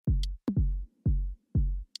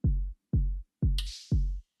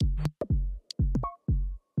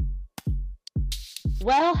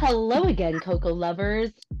Well, hello again, Coco lovers.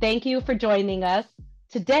 Thank you for joining us.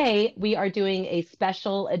 Today, we are doing a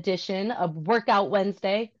special edition of Workout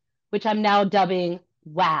Wednesday, which I'm now dubbing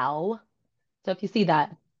Wow. So if you see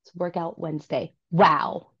that, it's Workout Wednesday.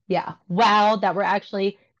 Wow. Yeah, wow, that we're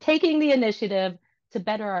actually taking the initiative to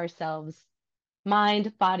better ourselves,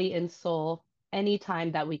 mind, body, and soul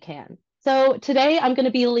anytime that we can. So today I'm going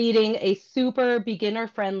to be leading a super beginner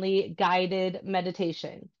friendly guided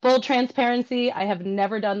meditation. Full transparency, I have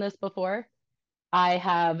never done this before. I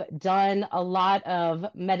have done a lot of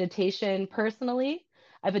meditation personally.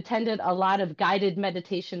 I've attended a lot of guided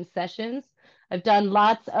meditation sessions. I've done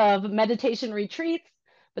lots of meditation retreats,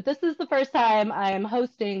 but this is the first time I am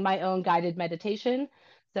hosting my own guided meditation.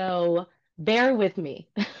 So bear with me.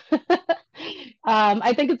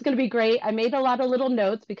 I think it's going to be great. I made a lot of little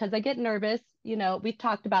notes because I get nervous. You know, we've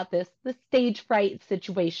talked about this, the stage fright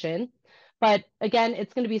situation. But again,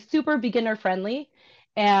 it's going to be super beginner friendly.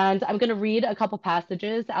 And I'm going to read a couple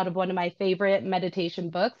passages out of one of my favorite meditation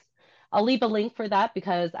books. I'll leave a link for that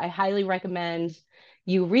because I highly recommend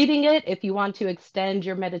you reading it if you want to extend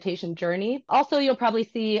your meditation journey. Also, you'll probably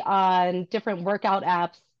see on different workout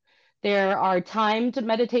apps, there are timed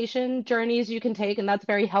meditation journeys you can take, and that's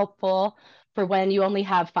very helpful for when you only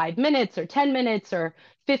have 5 minutes or 10 minutes or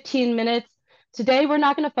 15 minutes. Today, we're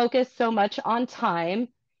not going to focus so much on time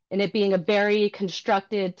and it being a very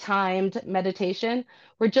constructed, timed meditation.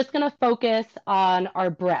 We're just going to focus on our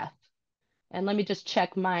breath. And let me just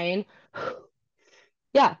check mine.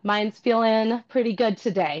 Yeah, mine's feeling pretty good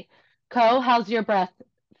today. Co, how's your breath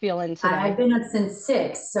feeling I've today? been up since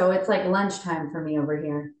 6, so it's like lunchtime for me over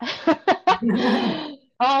here.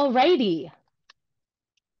 All righty.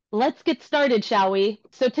 Let's get started, shall we?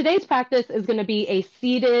 So today's practice is going to be a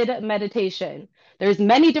seated meditation. There's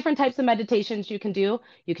many different types of meditations you can do.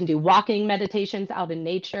 You can do walking meditations out in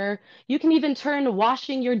nature. You can even turn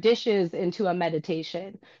washing your dishes into a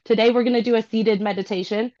meditation. Today we're going to do a seated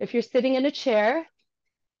meditation. If you're sitting in a chair,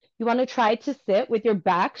 you want to try to sit with your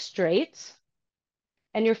back straight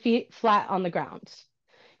and your feet flat on the ground.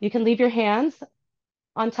 You can leave your hands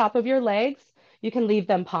on top of your legs. You can leave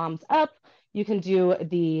them palms up. You can do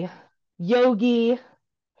the yogi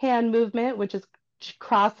hand movement, which is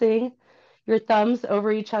crossing your thumbs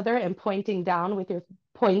over each other and pointing down with your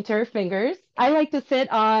pointer fingers. I like to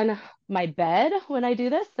sit on my bed when I do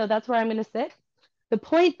this, so that's where I'm going to sit. The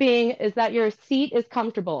point being is that your seat is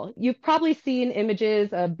comfortable. You've probably seen images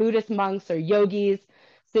of Buddhist monks or yogis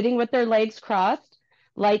sitting with their legs crossed,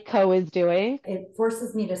 like Ko is doing. It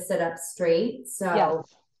forces me to sit up straight, Yes, so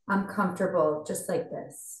I'm comfortable just like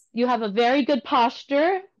this. you have a very good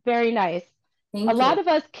posture. Very nice. A Thank lot you. of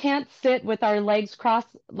us can't sit with our legs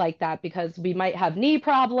crossed like that because we might have knee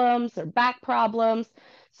problems or back problems.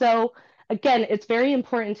 So, again, it's very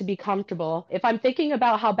important to be comfortable. If I'm thinking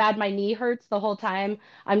about how bad my knee hurts the whole time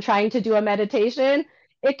I'm trying to do a meditation,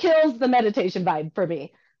 it kills the meditation vibe for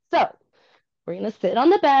me. So, we're going to sit on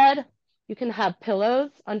the bed. You can have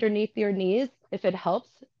pillows underneath your knees if it helps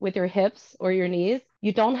with your hips or your knees.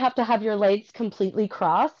 You don't have to have your legs completely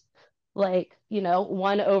crossed, like,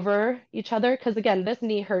 one over each other, because again, this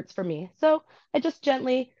knee hurts for me. So I just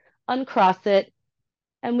gently uncross it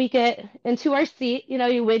and we get into our seat.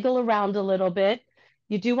 You wiggle around a little bit.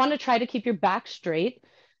 You do want to try to keep your back straight.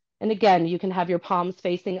 And again, you can have your palms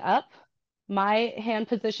facing up. My hand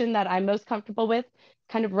position that I'm most comfortable with,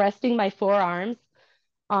 kind of resting my forearms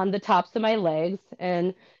on the tops of my legs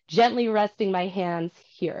and gently resting my hands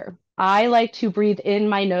here. I like to breathe in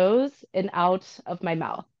my nose and out of my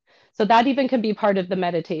mouth. So that even can be part of the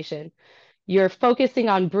meditation. You're focusing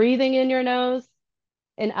on breathing in your nose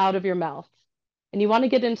and out of your mouth. And you want to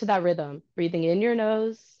get into that rhythm, breathing in your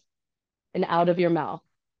nose and out of your mouth.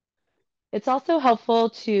 It's also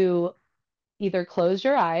helpful to either close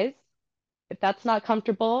your eyes. If that's not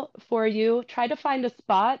comfortable for you, try to find a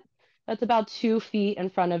spot that's about 2 feet in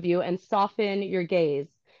front of you and soften your gaze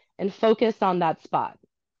and focus on that spot.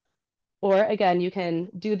 Or again, you can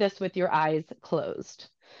do this with your eyes closed.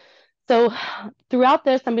 So throughout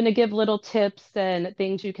this, I'm going to give little tips and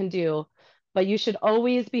things you can do, but you should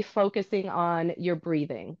always be focusing on your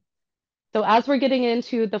breathing. So as we're getting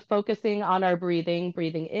into the focusing on our breathing,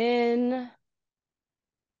 breathing in,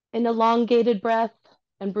 an elongated breath,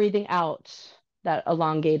 and breathing out, that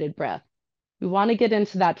elongated breath. We want to get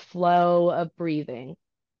into that flow of breathing.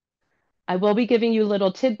 I will be giving you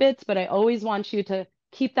little tidbits, but I always want you to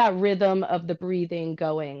keep that rhythm of the breathing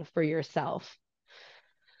going for yourself.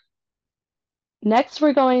 Next,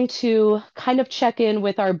 we're going to kind of check in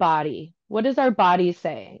with our body. What is our body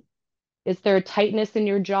saying? Is there tightness in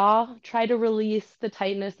your jaw? Try to release the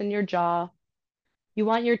tightness in your jaw. You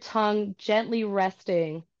want your tongue gently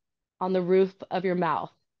resting on the roof of your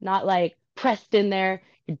mouth, not like pressed in there,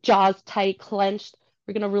 your jaws tight, clenched.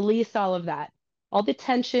 We're going to release all of that. All the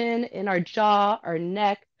tension in our jaw, our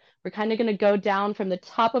neck. We're kind of going to go down from the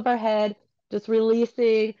top of our head, just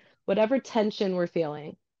releasing whatever tension we're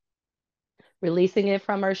feeling, releasing it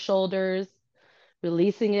from our shoulders,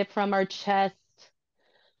 releasing it from our chest,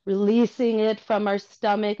 releasing it from our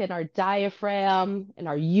stomach and our diaphragm and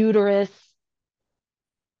our uterus,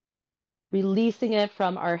 releasing it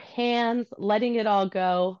from our hands, letting it all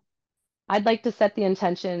go. I'd like to set the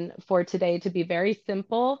intention for today to be very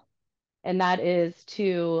simple, and that is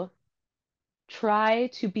to try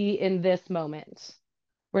to be in this moment.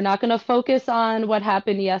 We're not going to focus on what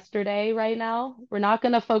happened yesterday right now. We're not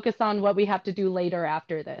going to focus on what we have to do later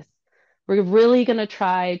after this. We're really going to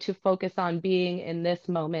try to focus on being in this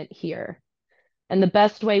moment here. And the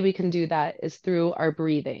best way we can do that is through our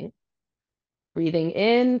breathing. Breathing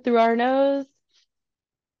in through our nose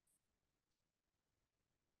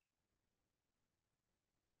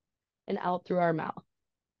and out through our mouth.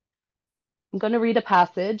 I'm going to read a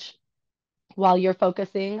passage while you're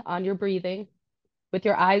focusing on your breathing with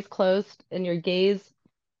your eyes closed and your gaze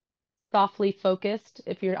softly focused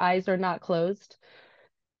if your eyes are not closed,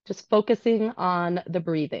 just focusing on the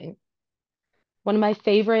breathing. One of my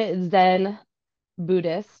favorite Zen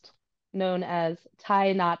Buddhists, known as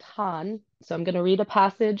Thich Nhat Hanh, so I'm going to read a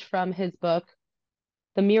passage from his book,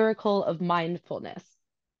 The Miracle of Mindfulness.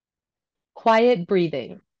 Quiet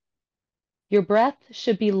breathing. Your breath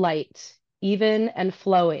should be light, even and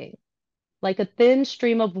flowing, like a thin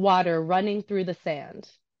stream of water running through the sand.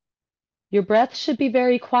 Your breath should be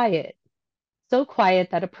very quiet, so quiet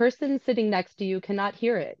that a person sitting next to you cannot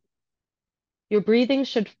hear it. Your breathing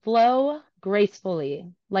should flow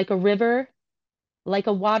gracefully, like a river, like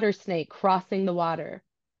a water snake crossing the water,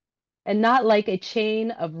 and not like a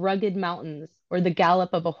chain of rugged mountains or the gallop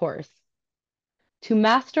of a horse. To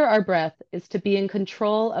master our breath is to be in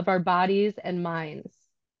control of our bodies and minds.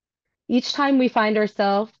 Each time we find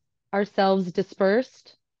ourselves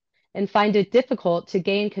dispersed and find it difficult to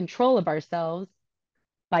gain control of ourselves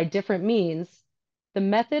by different means, the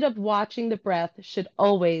method of watching the breath should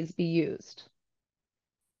always be used.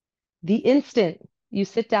 The instant you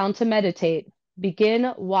sit down to meditate,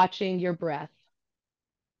 begin watching your breath.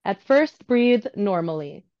 At first, breathe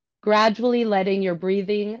normally, gradually letting your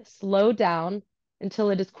breathing slow down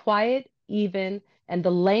until it is quiet, even, and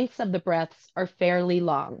the lengths of the breaths are fairly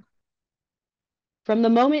long. From the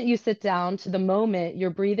moment you sit down to the moment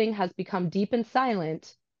your breathing has become deep and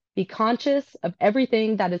silent, be conscious of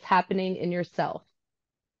everything that is happening in yourself.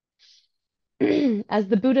 As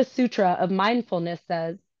the Buddha Sutra of Mindfulness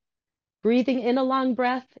says, breathing in a long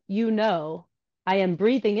breath, you know, I am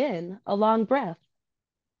breathing in a long breath.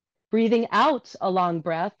 Breathing out a long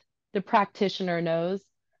breath, the practitioner knows,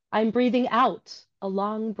 I'm breathing out a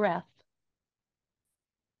long breath.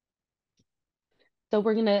 So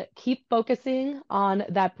we're going to keep focusing on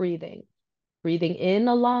that breathing. Breathing in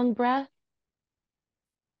a long breath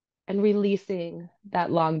and releasing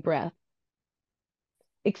that long breath.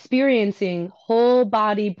 Experiencing whole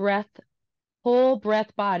body breath, whole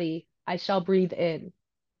breath body, I shall breathe in.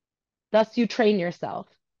 Thus you train yourself.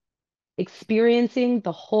 Experiencing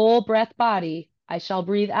the whole breath body, I shall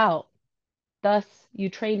breathe out. Thus you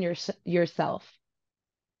train yourself.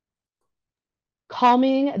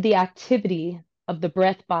 Calming the activity of the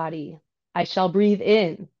breath body, I shall breathe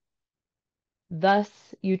in. Thus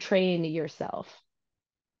you train yourself.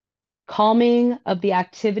 Calming of the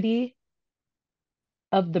activity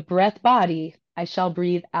of the breath body, I shall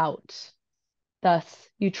breathe out. Thus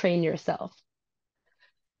you train yourself.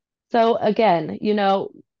 So again,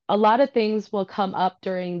 a lot of things will come up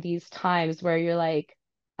during these times where you're like,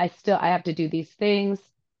 I have to do these things.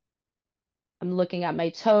 I'm looking at my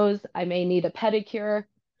toes. I may need a pedicure,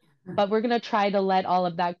 but we're going to try to let all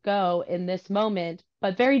of that go in this moment,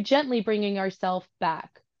 but very gently bringing ourselves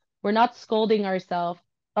back. We're not scolding ourselves.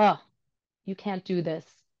 Oh, you can't do this.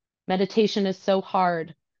 Meditation is so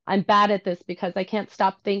hard. I'm bad at this because I can't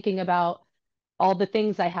stop thinking about all the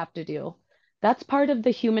things I have to do. That's part of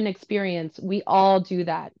the human experience. We all do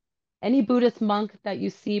that. Any Buddhist monk that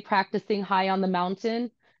you see practicing high on the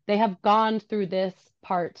mountain, they have gone through this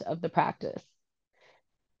part of the practice.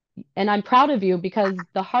 And I'm proud of you because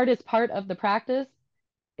the hardest part of the practice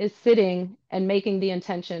is sitting and making the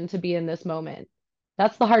intention to be in this moment.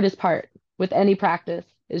 That's the hardest part with any practice,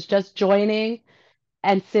 is just joining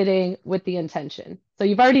and sitting with the intention. So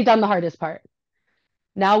you've already done the hardest part.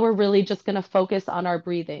 Now we're really just going to focus on our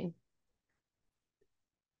breathing.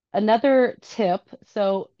 Another tip,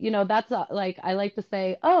 so, that's like I like to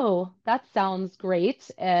say, oh, that sounds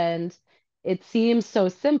great. And it seems so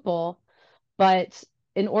simple. But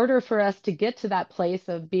in order for us to get to that place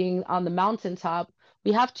of being on the mountaintop,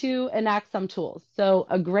 we have to enact some tools. So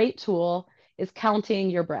a great tool is counting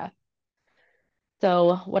your breath.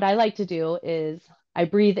 So what I like to do is I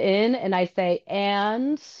breathe in and I say,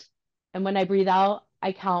 and when I breathe out,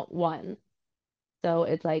 I count one. So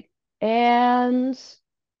it's like, and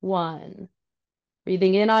one.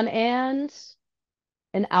 Breathing in on and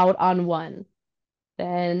out on one.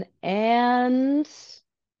 Then and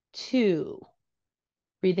two.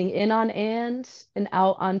 Breathing in on and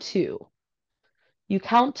out on two. You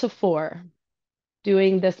count to four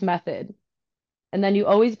doing this method. And then you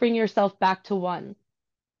always bring yourself back to one.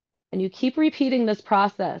 And you keep repeating this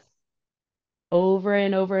process over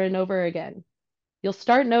and over and over again. You'll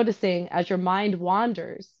start noticing as your mind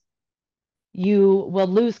wanders, you will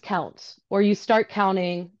lose count or you start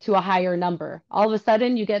counting to a higher number. All of a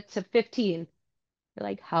sudden, you get to 15. You're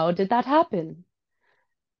like, how did that happen?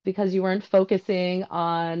 Because you weren't focusing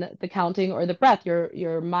on the counting or the breath.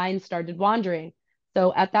 Your mind started wandering.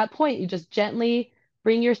 So at that point, you just gently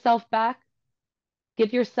bring yourself back,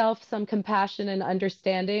 give yourself some compassion and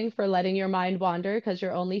understanding for letting your mind wander because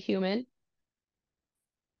you're only human,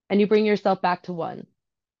 and you bring yourself back to one.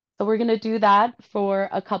 So we're going to do that for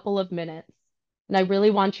a couple of minutes. And I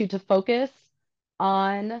really want you to focus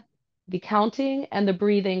on the counting and the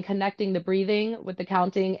breathing, connecting the breathing with the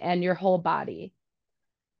counting and your whole body.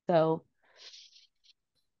 So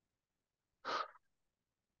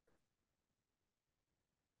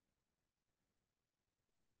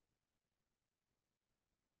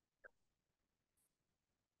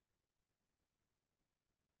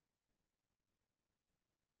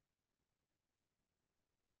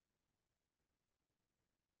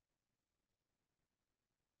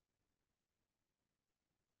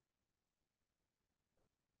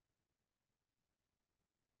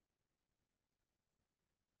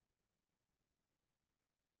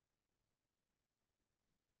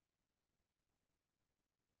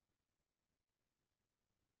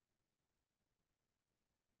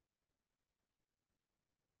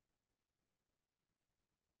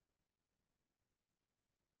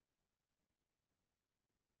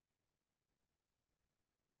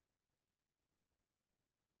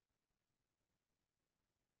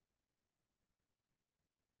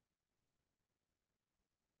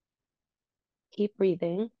keep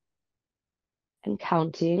breathing and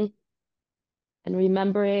counting and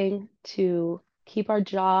remembering to keep our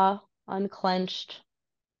jaw unclenched,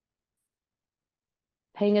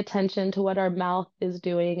 paying attention to what our mouth is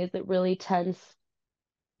doing. Is it really tense?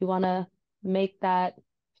 You want to make that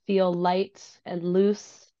feel light and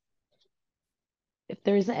loose. If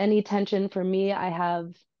there's any tension for me, I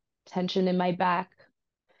have tension in my back.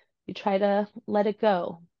 You try to let it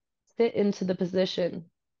go. Sit into the position.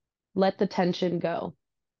 Let the tension go.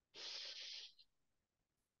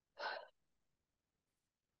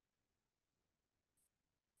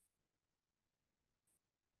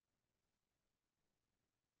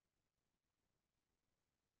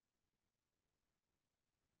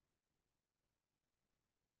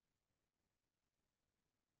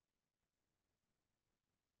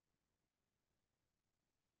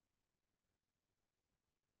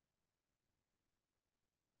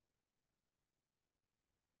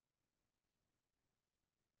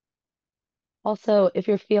 Also, if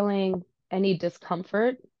you're feeling any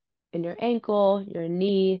discomfort in your ankle, your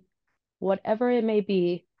knee, whatever it may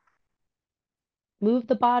be, move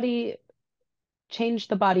the body, change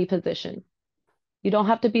the body position. You don't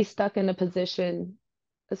have to be stuck in a position,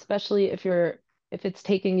 especially if it's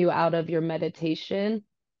taking you out of your meditation.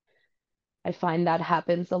 I find that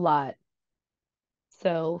happens a lot.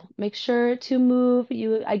 So make sure to move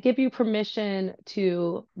you. I give you permission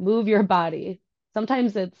to move your body.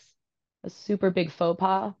 Sometimes it's a super big faux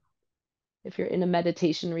pas if you're in a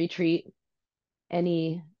meditation retreat.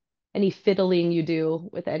 Any any fiddling you do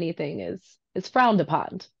with anything is frowned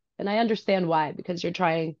upon. And I understand why, because you're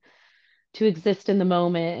trying to exist in the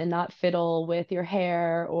moment and not fiddle with your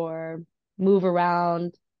hair or move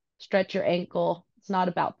around, stretch your ankle. It's not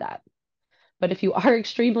about that. But if you are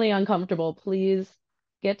extremely uncomfortable, please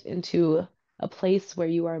get into a place where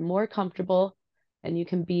you are more comfortable and you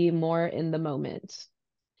can be more in the moment.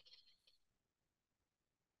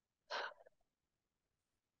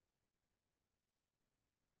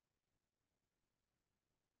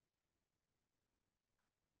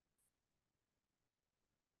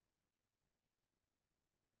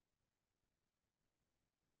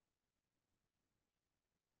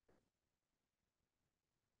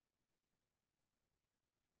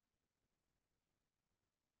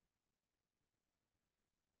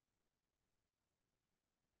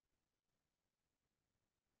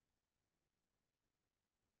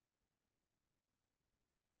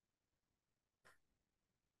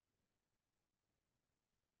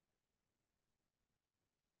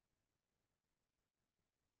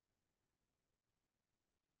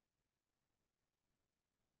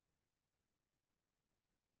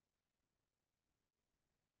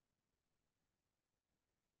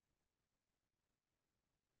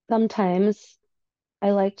 Sometimes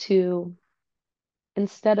I like to,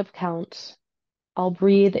 instead of count, I'll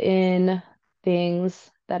breathe in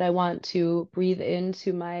things that I want to breathe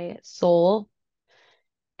into my soul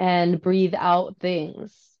and breathe out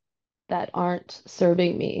things that aren't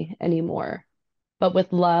serving me anymore, but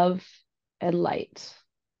with love and light,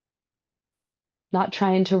 not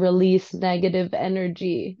trying to release negative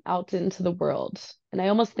energy out into the world. And I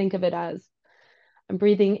almost think of it as I'm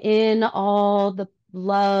breathing in all the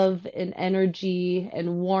love and energy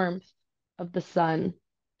and warmth of the sun.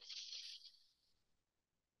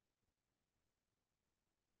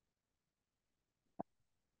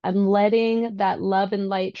 I'm letting that love and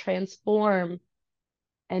light transform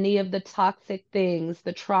any of the toxic things,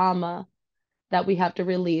 the trauma that we have to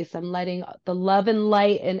release. I'm letting the love and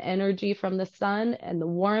light and energy from the sun and the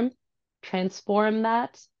warmth transform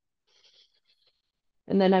that.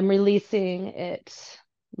 And then I'm releasing it,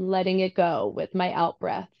 letting it go with my out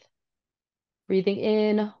breath. Breathing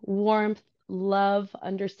in warmth, love,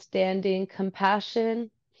 understanding, compassion.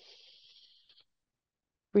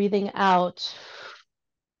 Breathing out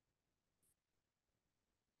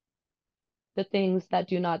the things that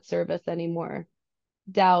do not serve us anymore.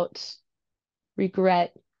 Doubt,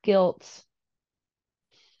 regret, guilt,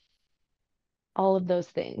 all of those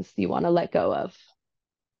things you want to let go of.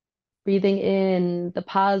 Breathing in the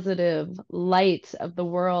positive light of the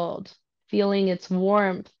world, feeling its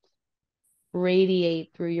warmth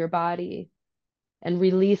radiate through your body, and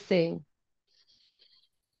releasing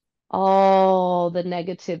all the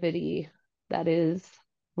negativity that is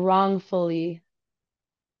wrongfully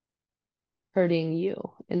hurting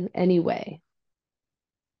you in any way.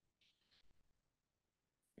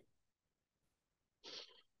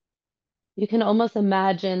 You can almost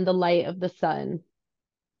imagine the light of the sun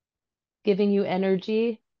giving you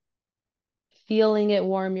energy, feeling it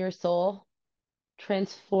warm your soul,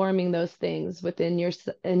 transforming those things within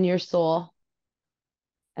in your soul,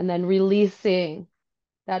 and then releasing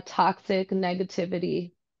that toxic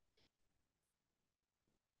negativity,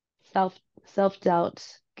 self self-doubt,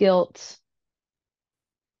 guilt,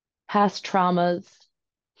 past traumas,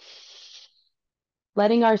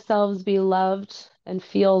 letting ourselves be loved and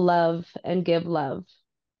feel love and give love,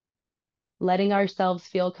 letting ourselves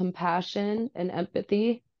feel compassion and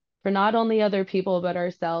empathy for not only other people but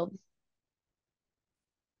ourselves.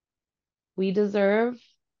 We deserve,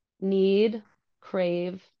 need,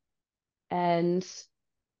 crave, and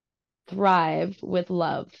thrive with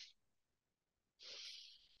love.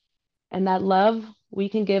 And that love we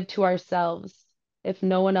can give to ourselves if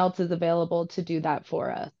no one else is available to do that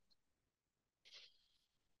for us.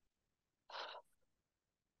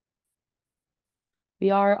 We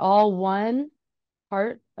are all one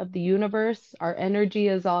part of the universe. Our energy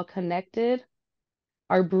is all connected.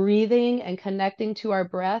 Our breathing and connecting to our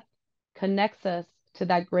breath connects us to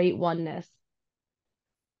that great oneness.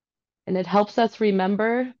 And it helps us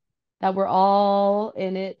remember that we're all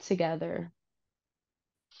in it together.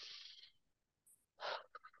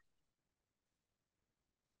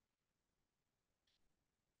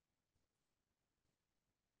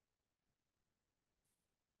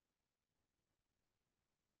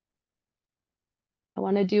 I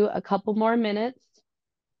want to do a couple more minutes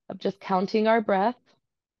of just counting our breath,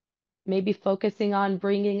 maybe focusing on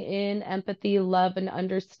bringing in empathy, love, and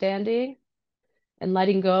understanding, and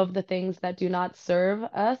letting go of the things that do not serve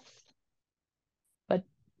us, but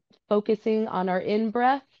focusing on our in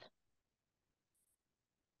breath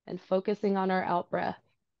and focusing on our out breath,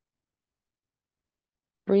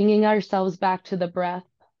 bringing ourselves back to the breath,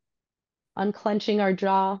 unclenching our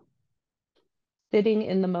jaw, sitting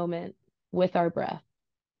in the moment with our breath.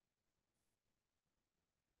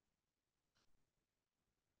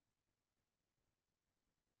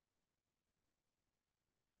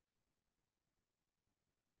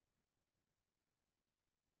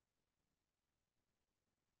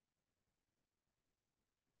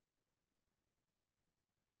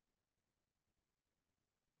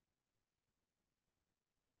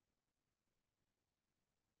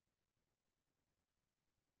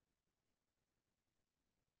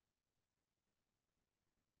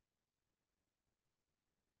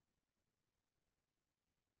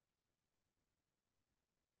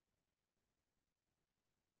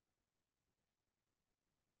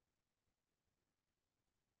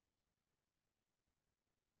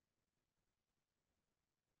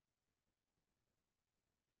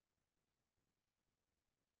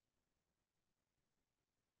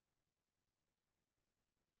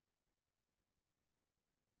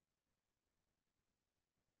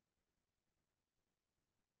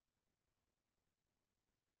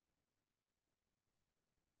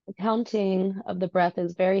 The counting of the breath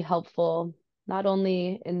is very helpful, not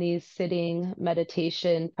only in these sitting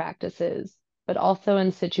meditation practices, but also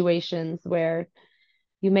in situations where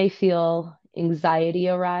you may feel anxiety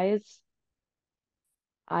arise.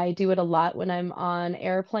 I do it a lot when I'm on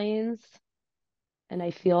airplanes and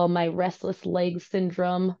I feel my restless leg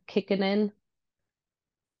syndrome kicking in.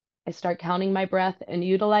 I start counting my breath and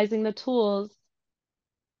utilizing the tools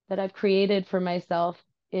that I've created for myself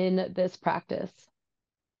in this practice.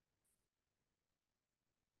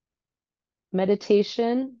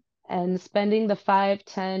 Meditation and spending the 5,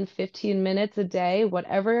 10, 15 minutes a day,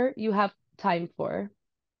 whatever you have time for,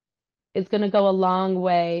 is going to go a long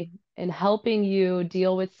way in helping you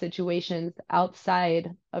deal with situations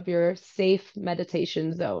outside of your safe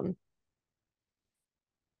meditation zone.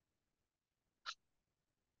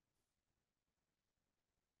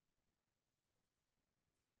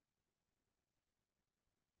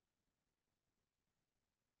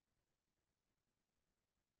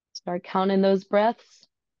 Start counting those breaths,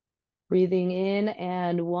 breathing in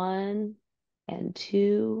and one and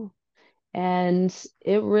two, and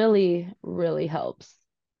it really, really helps.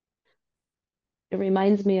 It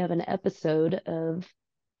reminds me of an episode of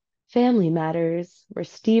Family Matters where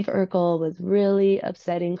Steve Urkel was really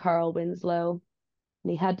upsetting Carl Winslow,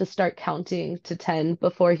 and he had to start counting to 10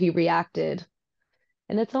 before he reacted.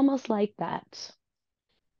 And it's almost like that.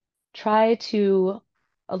 Try to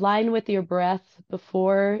align with your breath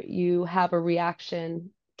before you have a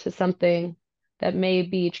reaction to something that may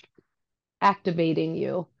be activating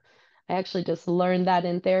you. I actually just learned that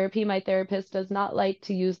in therapy. My therapist does not like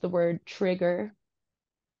to use the word trigger.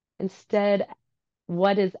 Instead,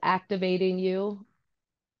 what is activating you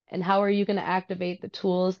and how are you going to activate the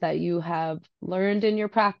tools that you have learned in your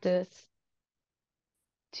practice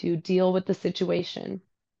to deal with the situation?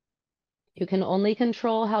 You can only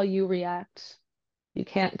control how you react. You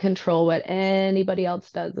can't control what anybody else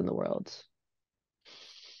does in the world.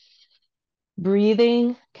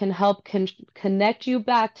 Breathing can help connect you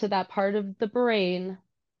back to that part of the brain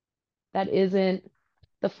that isn't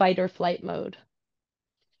the fight or flight mode.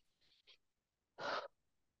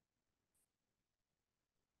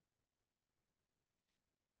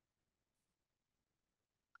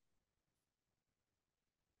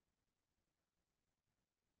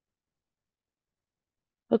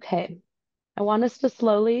 Okay, I want us to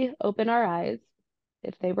slowly open our eyes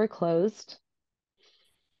if they were closed,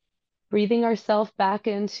 breathing ourselves back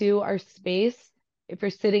into our space. If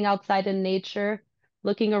you're sitting outside in nature,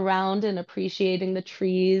 looking around and appreciating the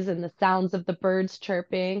trees and the sounds of the birds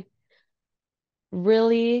chirping,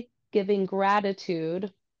 really giving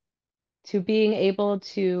gratitude to being able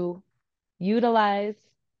to utilize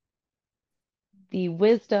the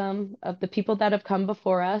wisdom of the people that have come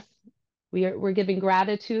before us. We're giving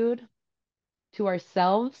gratitude to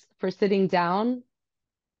ourselves for sitting down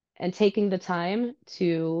and taking the time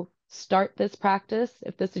to start this practice.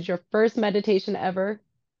 If this is your first meditation ever,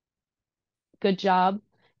 good job.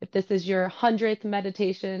 If this is your 100th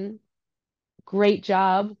meditation, great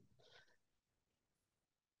job.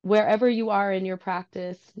 Wherever you are in your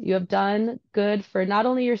practice, you have done good for not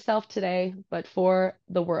only yourself today, but for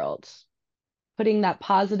the world, putting that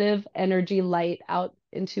positive energy light out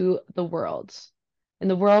into the world. And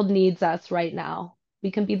the world needs us right now.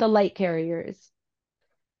 We can be the light carriers.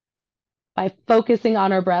 By focusing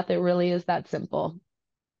on our breath, it really is that simple.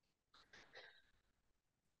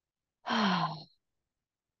 I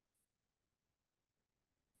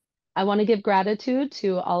want to give gratitude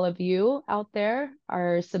to all of you out there,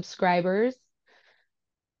 our subscribers,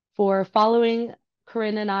 for following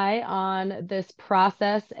Corinne and I on this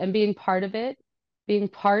process and being part of it, being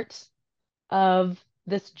part of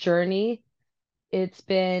this journey. It's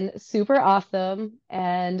been super awesome,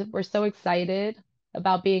 and we're so excited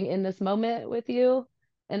about being in this moment with you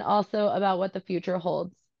and also about what the future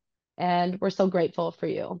holds. And we're so grateful for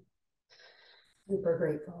you. Super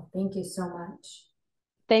grateful. Thank you so much.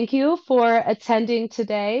 Thank you for attending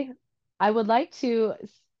today. I would like to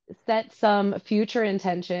set some future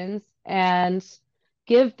intentions and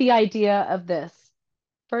give the idea of this.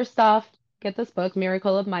 First off, get this book,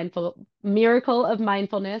 Miracle of Mindfulness.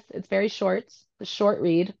 It's very short, it's a short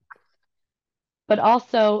read, but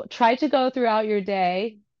also try to go throughout your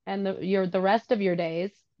day and the rest of your days,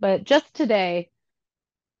 but just today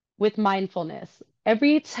with mindfulness.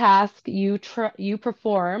 Every task you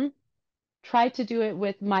perform, try to do it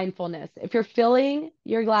with mindfulness. If you're filling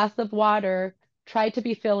your glass of water, try to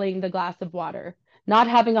be filling the glass of water, not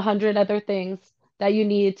having 100 other things that you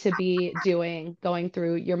need to be doing going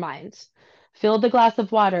through your mind. Fill the glass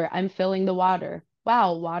of water. I'm filling the water.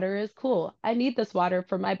 Wow, water is cool. I need this water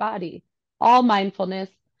for my body. All mindfulness.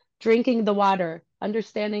 drinking the water,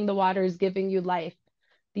 understanding the water is giving you life.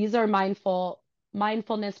 These are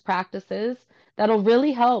mindfulness practices that'll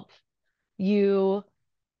really help you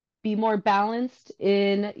be more balanced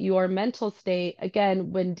in your mental state,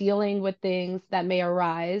 again, when dealing with things that may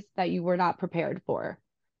arise that you were not prepared for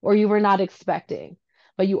or you were not expecting.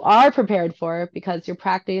 But you are prepared for it because you're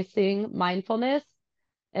practicing mindfulness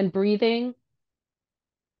and breathing,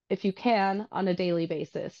 if you can, on a daily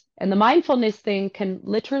basis. And the mindfulness thing can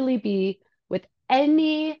literally be with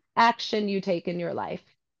any action you take in your life.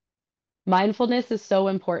 Mindfulness is so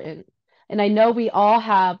important. And I know we all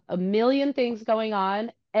have a million things going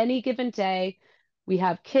on any given day. We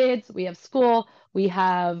have kids, we have school, we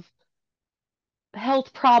have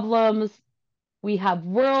health problems, we have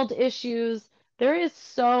world issues. There is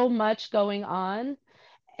so much going on.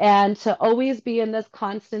 And to always be in this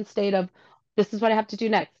constant state of, this is what I have to do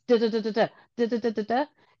next, da da da da da da da da da da,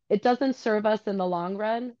 it doesn't serve us in the long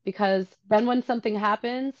run because then when something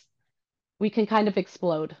happens, we can kind of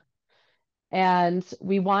explode. And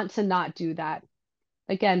we want to not do that.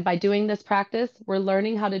 Again, by doing this practice, we're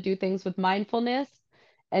learning how to do things with mindfulness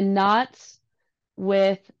and not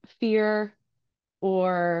with fear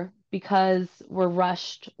or because we're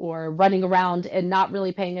rushed or running around and not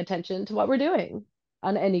really paying attention to what we're doing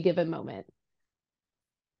on any given moment.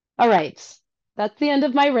 All right, that's the end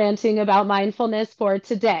of my ranting about mindfulness for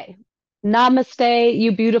today. Namaste,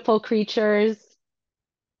 you beautiful creatures.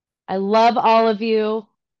 I love all of you.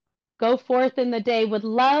 Go forth in the day with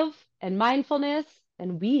love and mindfulness,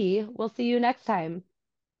 and we will see you next time.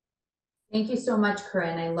 Thank you so much,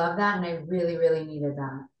 Corinne. I love that. And I really, really needed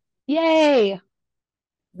that. Yay!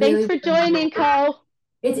 Thanks Really, for really needed joining, it. Co.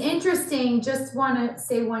 It's interesting. Just want to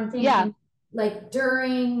say one thing. Yeah. Like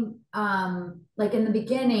during, like in the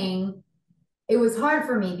beginning, it was hard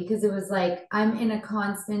for me because it was like I'm in a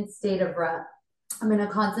constant state of rush. I'm in a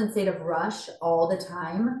constant state of rush all the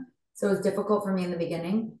time. So it was difficult for me in the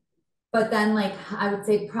beginning. But then, like, I would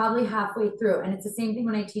say probably halfway through, and it's the same thing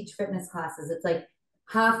when I teach fitness classes. It's like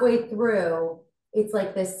halfway through, it's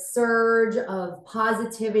like this surge of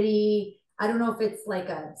positivity. I don't know if it's like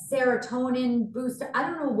a serotonin booster. I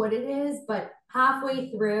don't know what it is, but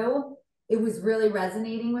halfway through, it was really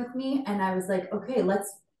resonating with me. And I was like, okay,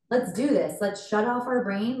 let's do this. Let's shut off our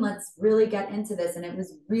brain. Let's really get into this. And it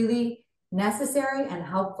was really necessary and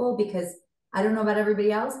helpful because I don't know about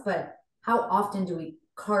everybody else, but how often do we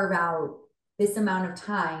carve out this amount of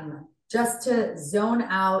time just to zone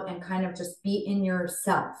out and kind of just be in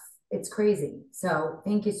yourself? It's crazy. So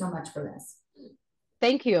thank you so much for this.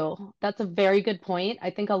 Thank you. That's a very good point. I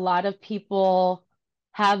think a lot of people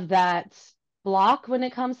have that block when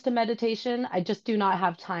it comes to meditation. I just do not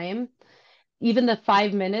have time. Even the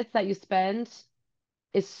 5 minutes that you spend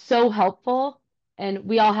is so helpful. And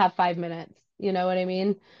we all have 5 minutes. You know what I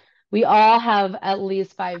mean? We all have at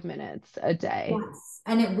least 5 minutes a day. Yes.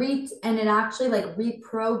 And it actually like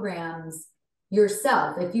reprograms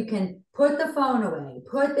yourself. If you can put the phone away,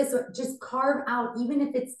 put this, just carve out, even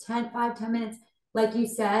if it's 10 minutes, like you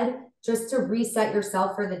said, just to reset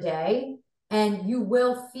yourself for the day. And you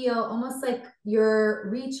will feel almost like you're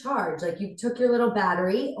recharged, like you took your little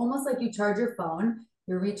battery, almost like you charge your phone,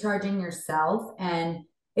 you're recharging yourself. And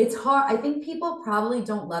it's hard. I think people probably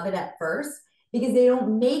don't love it at first because they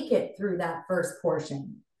don't make it through that first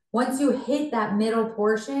portion. Once you hit that middle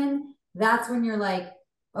portion, that's when you're like,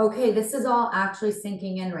 okay, this is all actually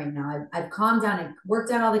sinking in right now. I've calmed down. I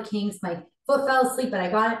worked out all the kinks. My foot fell asleep, but I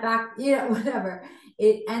got it back, whatever.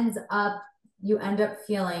 It ends up, you end up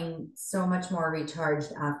feeling so much more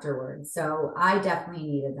recharged afterwards. So I definitely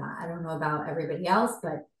needed that. I don't know about everybody else,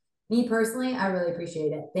 but me personally, I really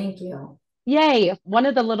appreciate it. Thank you. Yay. One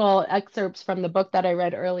of the little excerpts from the book that I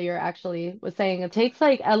read earlier actually was saying it takes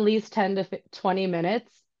like at least 10 to 20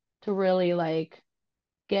 minutes to really like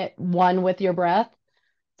get one with your breath.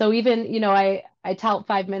 So even, I tout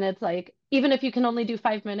 5 minutes, like even if you can only do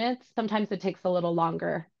 5 minutes, sometimes it takes a little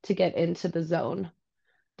longer to get into the zone,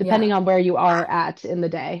 depending Yeah. on where you are at in the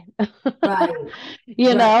day. Right. You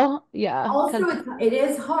Right. know? Yeah. Also, Because, it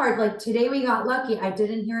is hard. Like today we got lucky. I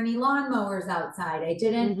didn't hear any lawnmowers outside. I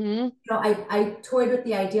didn't, hmm I toyed with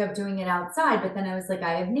the idea of doing it outside, but then I was like,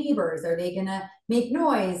 I have neighbors. Are they gonna make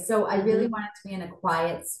noise? So I really hmm wanted to be in a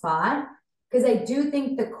quiet spot because I do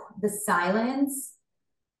think the silence,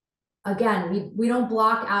 again, we don't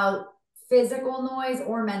block out physical noise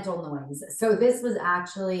or mental noise. So this was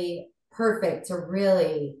actually perfect to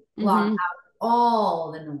really block hmm out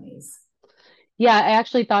all the noise. Yeah, I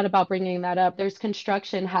actually thought about bringing that up. There's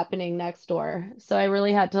construction happening next door. So I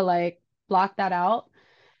really had to like block that out.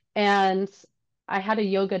 And I had a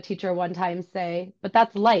yoga teacher one time say, but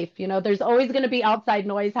that's life, there's always going to be outside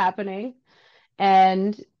noise happening,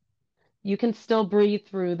 and you can still breathe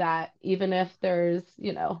through that, even if there's,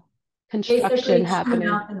 construction Basically, tune happening.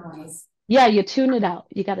 out the noise. Yeah, you tune it out.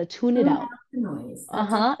 You got to tune it Tune out. out the noise.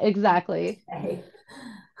 That's a Uh-huh, exactly. okay.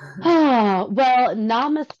 Ah, well,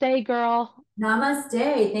 namaste, girl.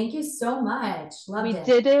 Namaste. Thank you so much. We Loved it.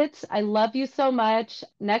 did it. I love you so much.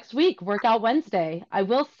 Next week, Workout Wednesday. I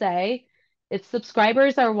will say, if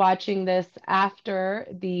subscribers are watching this after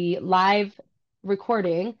the live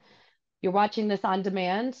recording, you're watching this on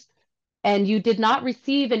demand, and you did not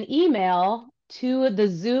receive an email to the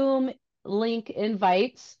Zoom link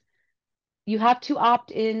invite, you have to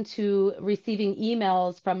opt into receiving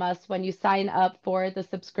emails from us when you sign up for the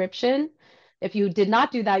subscription. If you did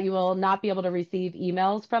not do that, you will not be able to receive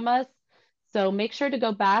emails from us. So make sure to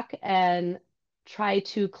go back and try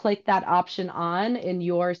to click that option on in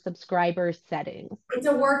your subscriber settings. It's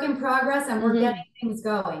a work in progress and we're getting Mhm. things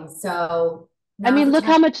going. So I now's mean, the look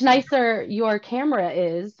time. how much nicer your camera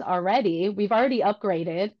is already. We've already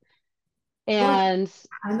upgraded, Look, and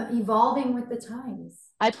I'm evolving with the times.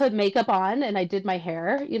 I put makeup on and I did my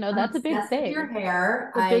hair. I'm That's a big obsessed with your thing.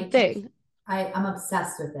 hair. A big thing. I'm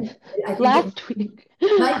obsessed with it. I think it Last week,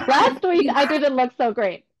 might be last week I didn't look so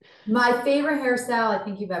great. my favorite hairstyle I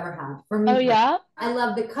think you've ever had for Oh me personally. yeah. I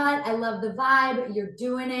love the cut. I love the vibe. You're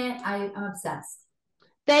doing it. I'm obsessed.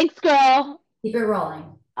 Thanks, girl. Keep it rolling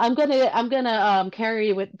I'm gonna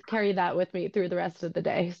carry that with me through the rest of the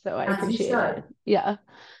day. So I as you appreciate should. it. Yeah.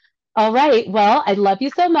 All right. Well, I love you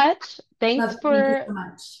so much. Thanks Thank you for so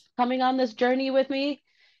much. coming on this journey with me.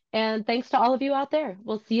 And thanks to all of you out there.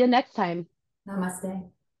 We'll see you next time. Namaste.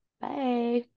 Bye.